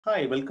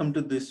Hi, welcome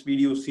to this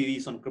video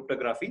series on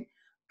cryptography.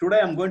 Today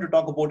I'm going to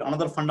talk about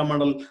another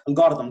fundamental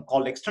algorithm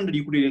called extended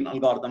Euclidean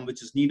algorithm,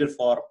 which is needed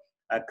for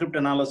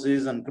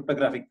cryptanalysis and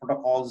cryptographic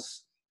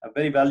protocols, a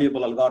very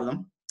valuable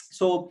algorithm.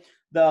 So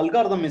the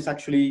algorithm is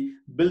actually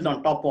built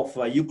on top of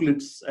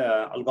Euclid's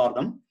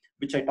algorithm,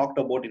 which I talked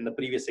about in the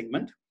previous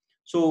segment.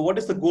 So what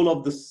is the goal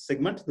of this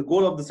segment? The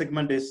goal of the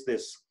segment is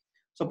this.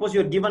 Suppose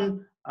you're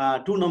given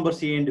two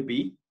numbers A and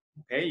B.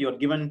 Okay, you're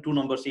given two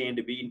numbers A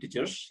and B,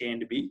 integers A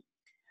and B.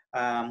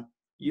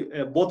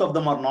 Both of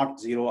them are not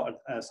zero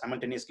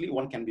simultaneously.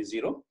 One can be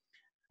zero.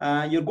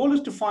 Your goal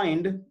is to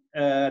find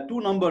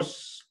two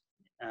numbers,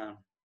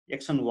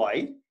 x and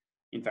y,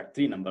 in fact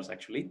three numbers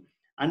actually,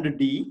 and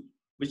d,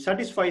 which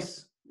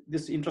satisfies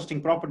this interesting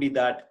property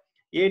that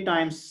a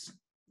times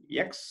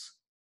x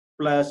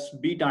plus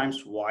b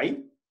times y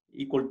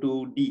equal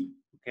to d.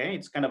 Okay,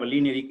 it's kind of a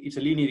linear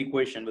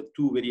equation with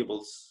two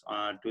variables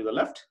to the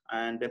left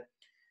and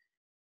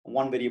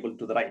one variable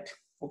to the right.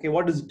 Okay,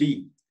 what is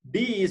d?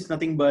 D is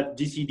nothing but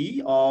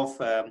GCD of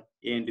A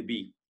and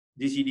B.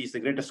 GCD is the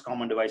greatest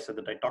common divisor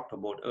that I talked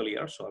about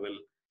earlier, so I will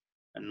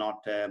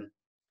not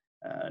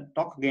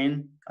talk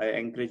again. I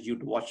encourage you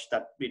to watch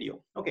that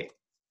video. Okay,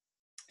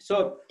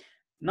 so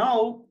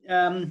now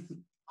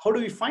how do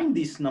we find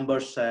these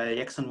numbers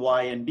x and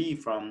y and d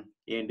from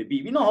A and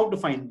B? We know how to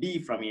find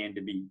d from A and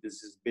B.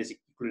 This is basic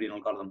Euclidean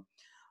algorithm.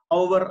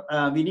 However,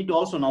 we need to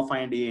also now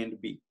find A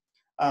and B.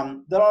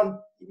 There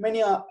are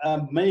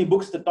many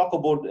books that talk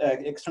about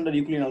extended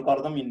Euclidean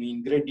algorithm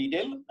in great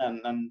detail,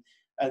 and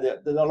there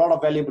are a lot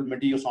of valuable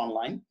materials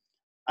online.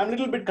 I'm a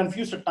little bit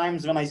confused at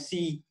times when I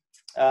see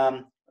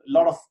a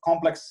lot of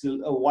complex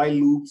while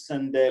loops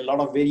and a lot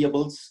of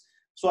variables.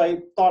 So I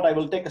thought I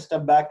will take a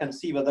step back and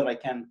see whether I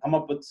can come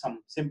up with some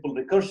simple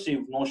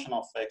recursive notion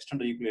of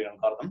extended Euclidean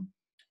algorithm.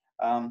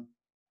 I'm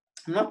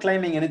not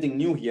claiming anything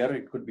new here.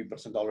 It could be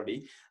present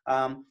already.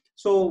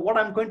 So what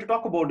I'm going to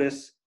talk about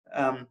is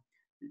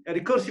a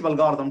recursive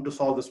algorithm to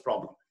solve this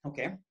problem.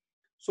 Okay,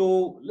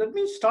 so let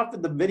me start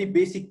with the very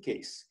basic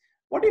case.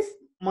 What if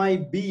my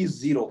b is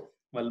 0?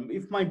 Well,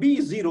 if my b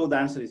is 0, the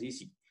answer is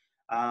easy.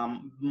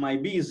 My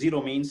b is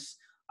 0 means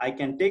I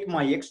can take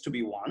my x to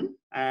be 1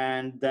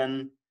 and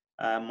then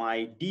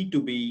my d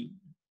to be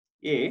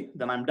a,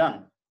 then I'm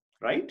done,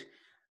 right?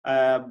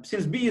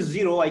 Since b is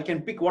 0, I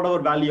can pick whatever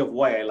value of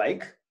y I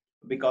like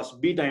because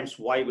b times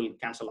y will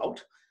cancel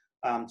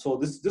out. So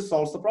this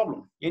solves the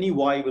problem. Any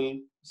y will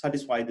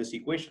satisfy this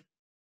equation.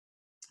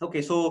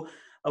 Okay, so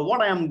what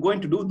I am going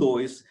to do though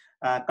is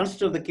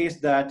consider the case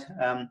that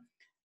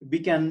we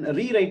can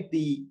rewrite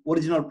the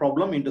original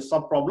problem into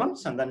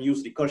sub-problems and then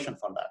use recursion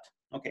for that.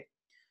 Okay,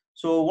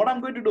 so what I'm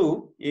going to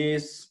do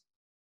is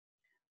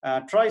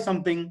try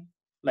something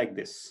like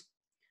this.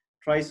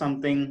 Try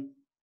something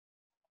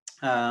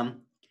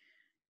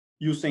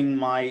using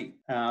my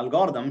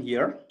algorithm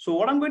here. So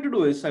what I'm going to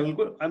do is I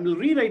will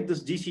rewrite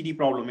this GCD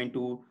problem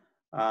into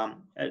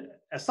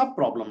a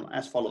sub-problem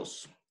as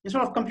follows.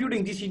 Instead of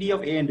computing GCD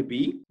of A and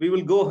B, we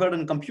will go ahead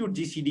and compute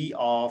GCD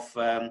of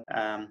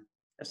a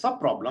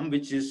sub-problem,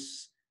 which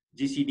is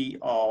GCD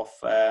of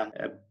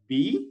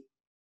B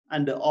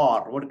and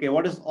R. Okay,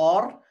 what is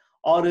R?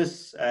 R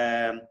is,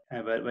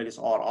 where is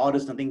R? R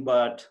is nothing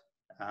but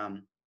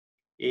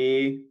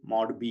A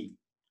mod B,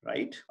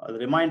 right? The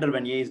reminder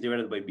when A is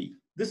divided by B.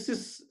 This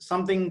is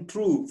something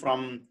true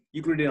from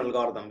Euclidean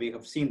algorithm. We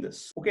have seen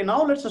this. Okay,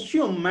 now let's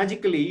assume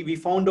magically we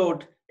found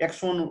out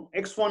x1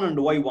 and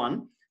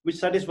y1, which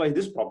satisfies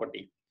this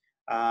property.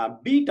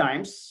 B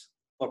times,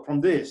 or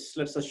from this,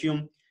 let's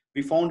assume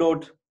we found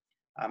out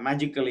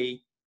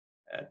magically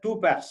two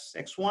pairs,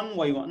 x1,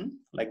 y1,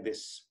 like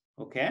this,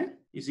 okay,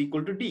 is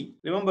equal to D.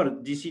 Remember,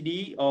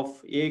 GCD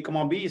of A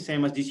comma B is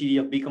same as GCD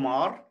of B comma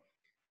R.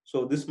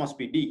 So this must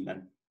be D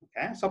then.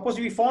 Okay, suppose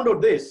we found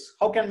out this,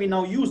 how can we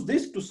now use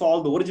this to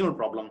solve the original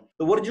problem?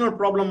 The original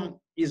problem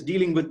is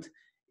dealing with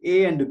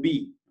A and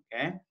B.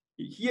 Okay,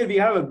 here we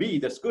have a B,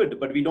 that's good,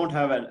 but we don't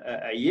have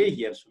a A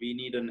here, so we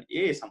need an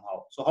A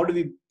somehow. So how do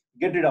we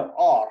get rid of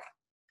R?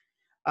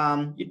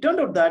 It turned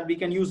out that we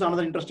can use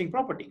another interesting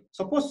property.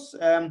 Suppose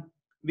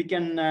we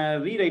can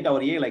rewrite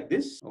our A like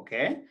this.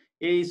 Okay,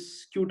 A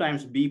is Q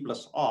times B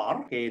plus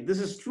R. Okay, this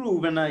is true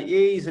when A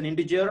is an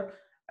integer.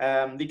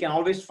 We can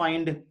always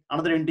find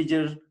another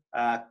integer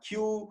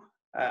Q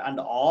and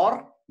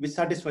R which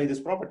satisfy this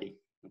property.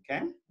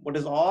 Okay, what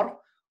is R?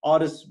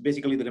 R is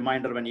basically the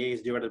reminder when A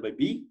is divided by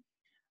B.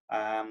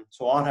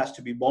 So R has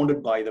to be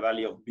bounded by the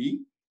value of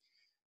B.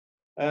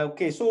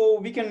 Okay, so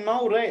we can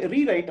now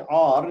rewrite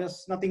R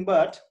as nothing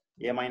but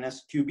A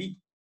minus QB.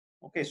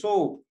 Okay,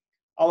 so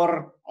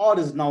our R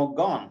is now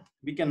gone.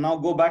 We can now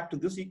go back to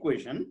this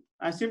equation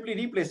and simply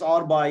replace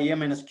R by A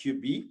minus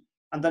QB,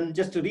 and then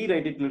just to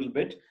rewrite it a little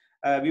bit,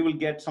 we will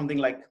get something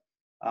like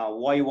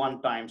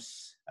y1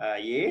 times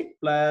A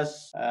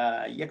plus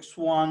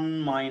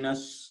x1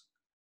 minus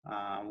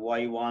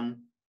y1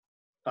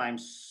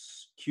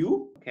 times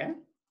Q, okay,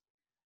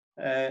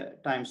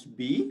 times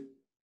B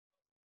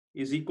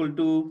is equal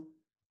to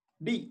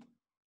D.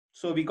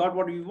 So we got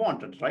what we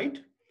wanted, right?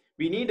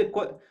 We need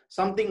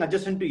something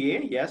adjacent to A.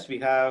 Yes, we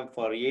have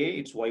for A,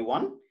 it's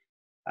y1.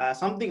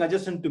 Something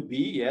adjacent to B.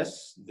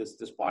 Yes,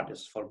 this part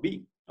is for B.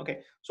 Okay,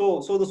 so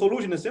the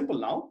solution is simple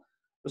now.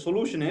 The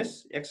solution is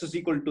x is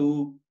equal to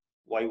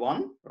y1,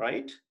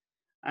 right?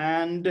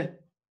 And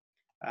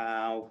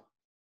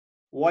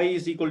y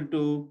is equal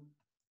to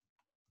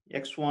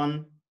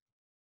x1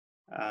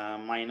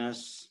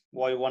 minus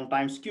y1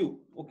 times q.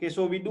 Okay,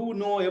 so we do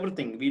know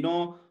everything. We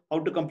know how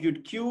to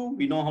compute q,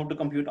 we know how to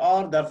compute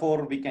r, therefore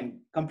we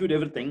can compute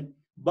everything,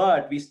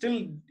 but we still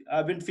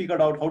haven't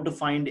figured out how to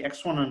find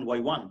x1 and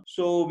y1.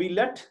 So we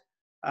let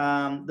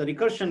the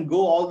recursion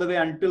go all the way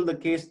until the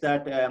case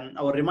that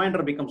our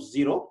remainder becomes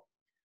 0.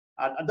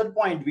 At that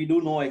point, we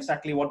do know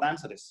exactly what the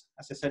answer is.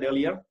 As I said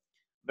earlier,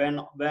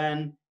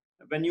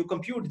 when you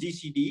compute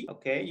GCD,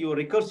 okay, you're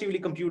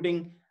recursively computing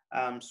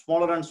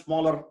smaller and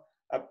smaller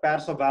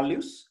pairs of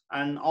values,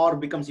 and R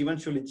becomes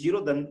eventually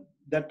 0, then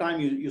that time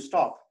you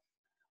stop.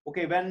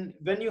 Okay,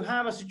 when you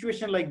have a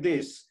situation like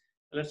this,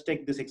 let's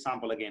take this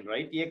example again,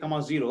 right? A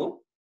comma 0.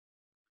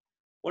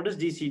 What is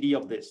GCD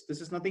of this? This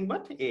is nothing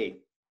but A.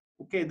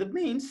 Okay, that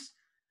means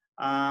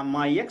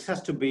my x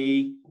has to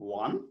be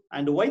 1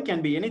 and y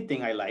can be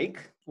anything I like,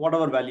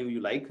 whatever value you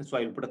like. So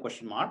I'll put a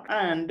question mark,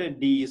 and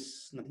d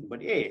is nothing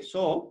but A.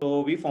 So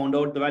we found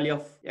out the value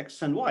of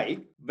x and y.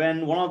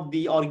 When one of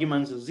the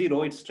arguments is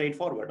 0, it's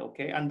straightforward.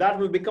 Okay, and that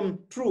will become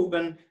true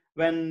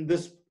when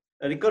this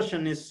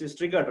recursion is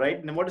triggered, right?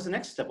 And what is the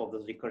next step of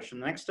this recursion?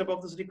 The next step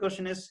of this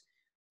recursion is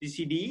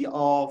GCD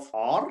of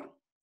R,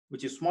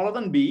 which is smaller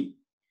than B,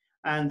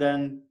 and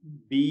then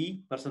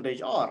B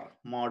percentage R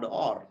mod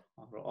R,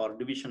 or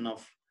division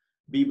of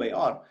B by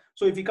R.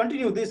 So if we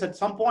continue this, at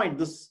some point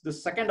this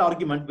second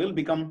argument will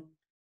become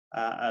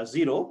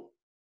 0.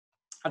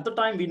 At the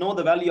time we know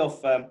the value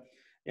of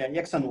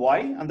x and y,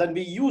 and then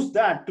we use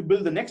that to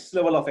build the next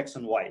level of x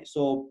and y.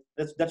 So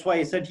that's why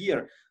I said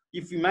here,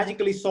 if we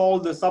magically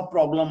solve the sub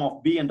problem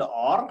of B and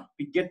R,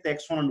 we get the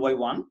x1 and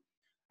y1,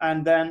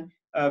 and then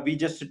we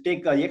just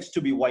take x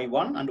to be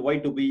y1 and y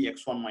to be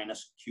x1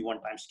 minus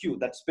q1 times q.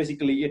 That's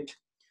basically it.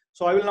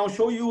 So I will now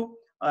show you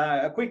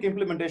a quick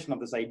implementation of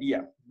this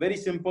idea. Very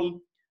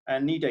simple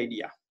and neat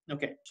idea.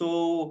 Okay,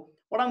 so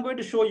what I'm going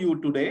to show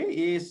you today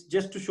is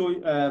just to show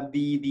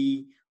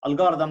the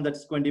algorithm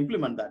that's going to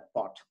implement that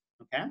part.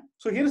 Okay,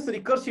 so here's the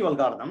recursive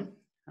algorithm.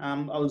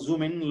 I'll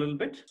zoom in a little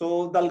bit.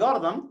 So the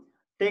algorithm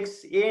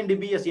takes A and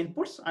B as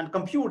inputs and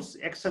computes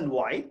x and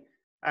y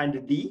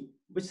and d,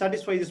 which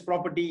satisfies this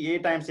property: A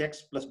times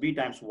x plus B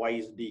times y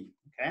is d.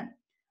 Okay,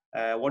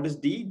 what is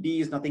d?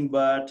 D is nothing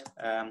but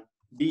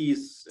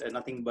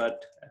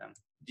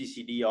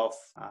GCD of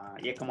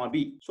A comma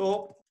B.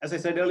 So as I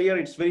said earlier,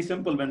 it's very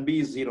simple when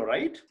B is 0,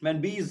 right?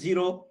 When B is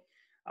 0,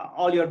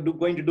 all you're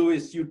going to do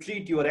is you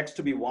treat your x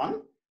to be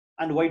 1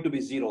 and y to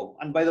be 0.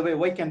 And by the way,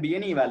 y can be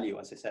any value.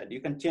 As I said,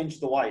 you can change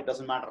the y, it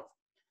doesn't matter.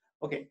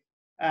 Okay,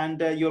 and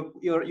your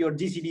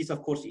GCD is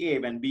of course A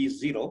when B is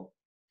 0.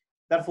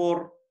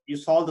 Therefore, you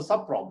solve the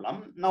sub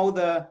problem. Now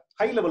the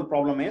high level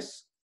problem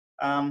is,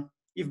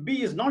 if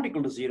B is not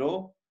equal to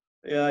 0,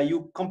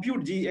 you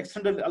compute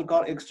extended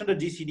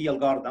GCD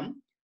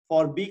algorithm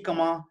for B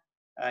comma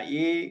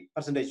A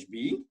percentage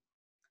B.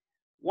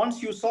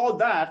 Once you solve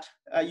that,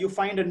 you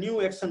find a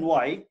new x and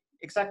y,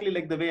 exactly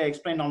like the way I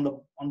explained on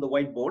the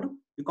whiteboard.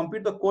 You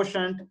compute the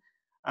quotient.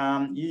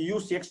 You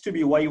use x to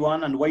be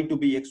y1 and y to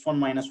be x1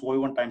 minus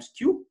y1 times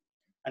q,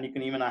 and you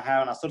can even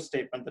have an assert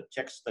statement that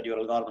checks that your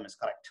algorithm is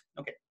correct.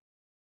 Okay,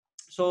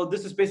 so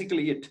this is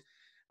basically it.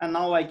 And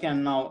now I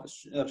can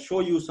show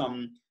you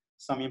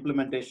some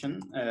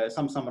implementation,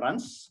 some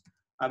runs.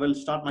 I will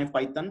start my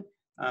Python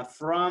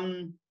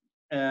from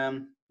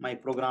my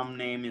program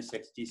name is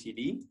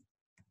xgcd.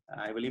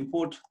 I will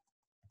import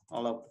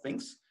all of the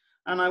things,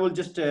 and I will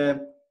just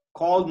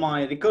call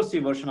my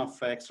recursive version of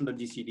extended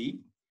GCD,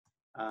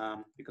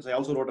 because I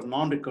also wrote a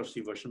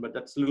non-recursive version, but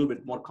that's a little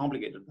bit more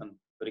complicated than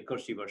the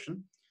recursive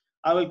version.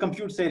 I will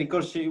compute, say,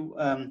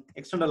 recursive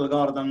extended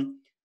algorithm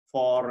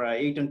for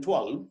 8 and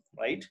 12,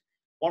 right?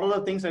 What are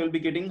the things I will be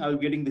getting? I will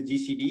be getting the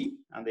GCD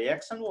and the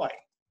x and y.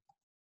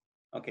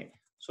 Okay,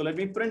 so let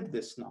me print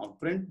this now.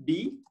 Print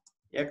d,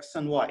 x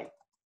and y.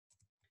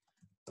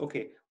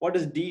 Okay, what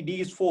is d?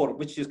 D is 4,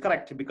 which is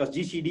correct because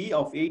GCD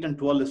of 8 and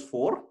 12 is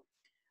 4.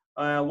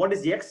 What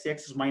is x?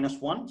 X is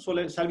minus 1.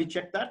 So shall we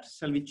check that?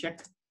 Shall we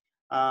check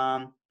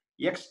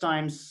x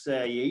times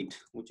 8,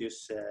 which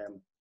is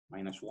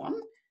minus 1,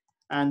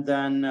 and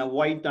then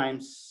y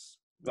times,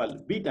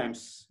 well, b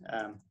times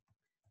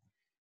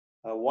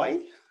y,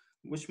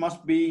 which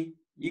must be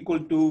equal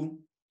to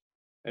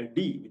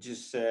d, which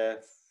is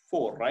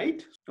 4,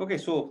 right? Okay,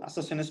 so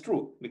assertion is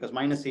true because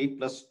minus 8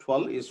 plus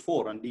 12 is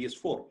 4 and d is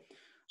 4.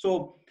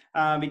 So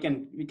we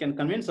can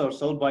convince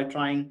ourselves by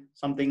trying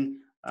something.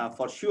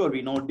 For sure,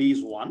 we know d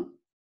is 1.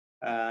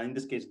 In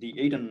this case, d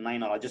 8 and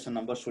 9 are adjacent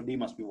numbers, so d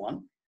must be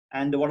 1.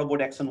 And what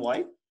about x and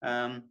y?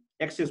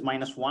 X is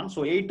minus 1,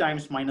 so 8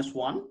 times minus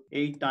 1,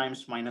 8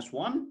 times minus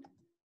 1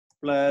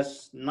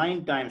 plus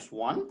 9 times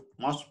 1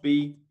 must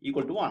be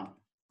equal to 1.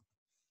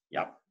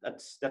 Yeah,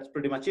 that's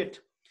pretty much it.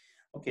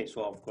 Okay,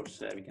 so of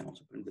course we can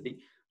also print the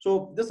D.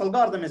 So this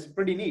algorithm is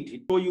pretty neat.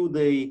 It show you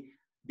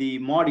the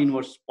mod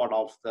inverse part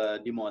of the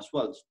demo as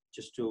well,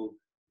 just to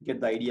get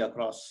the idea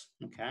across.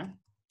 Okay,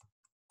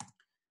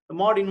 the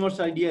mod inverse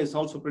idea is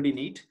also pretty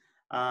neat.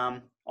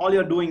 All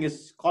you're doing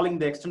is calling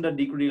the extended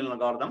Euclidean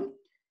algorithm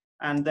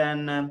and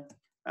then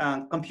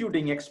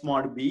computing x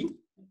mod b,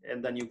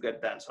 and then you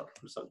get the answer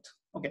result.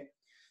 Okay.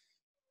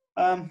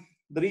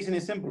 The reason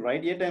is simple,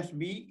 right?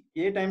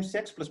 A times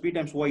x plus b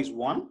times y is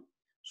 1.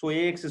 So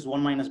ax is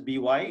 1 minus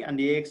by, and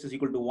ax is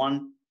equal to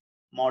 1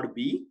 mod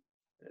b.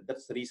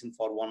 That's the reason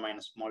for 1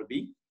 minus mod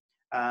b.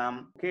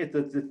 Okay,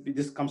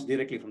 this comes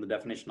directly from the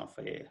definition of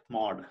a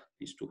mod,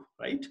 these two,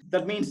 right?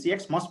 That means the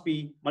x must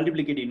be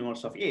multiplicative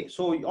inverse of a.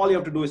 So all you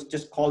have to do is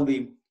just call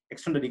the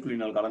extended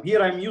Euclidean algorithm.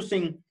 Here I'm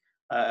using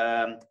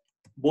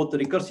both the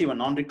recursive and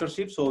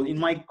non-recursive. So in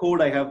my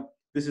code, I have,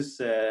 this is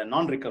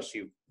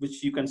non-recursive,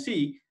 which you can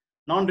see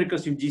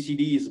non-recursive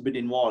GCD is a bit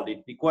involved.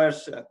 It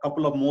requires a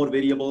couple of more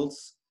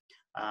variables.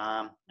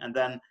 And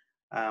then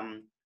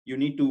you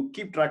need to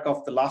keep track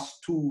of the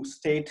last two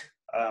state.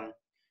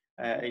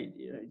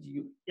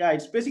 Yeah,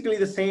 it's basically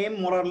the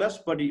same more or less,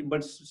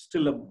 but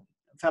still a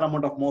fair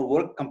amount of more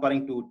work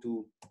comparing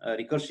to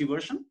recursive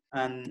version.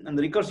 And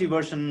the recursive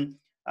version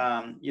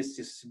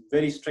is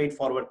very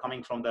straightforward,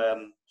 coming from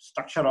the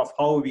structure of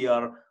how we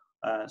are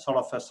sort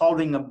of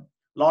solving a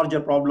larger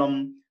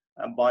problem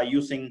by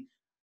using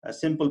a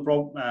simple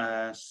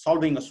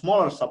solving a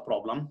smaller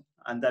subproblem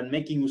and then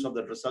making use of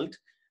the result.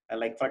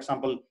 Like for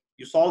example,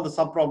 you solve the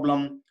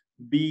subproblem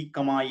b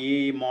comma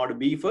a mod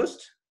b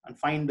first and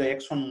find the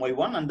x1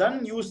 y1 and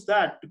then use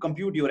that to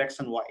compute your x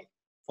and y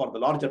for the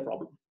larger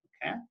problem.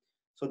 Okay,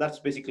 so that's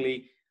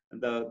basically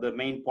the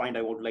main point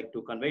I would like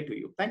to convey to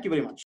you. Thank you very much.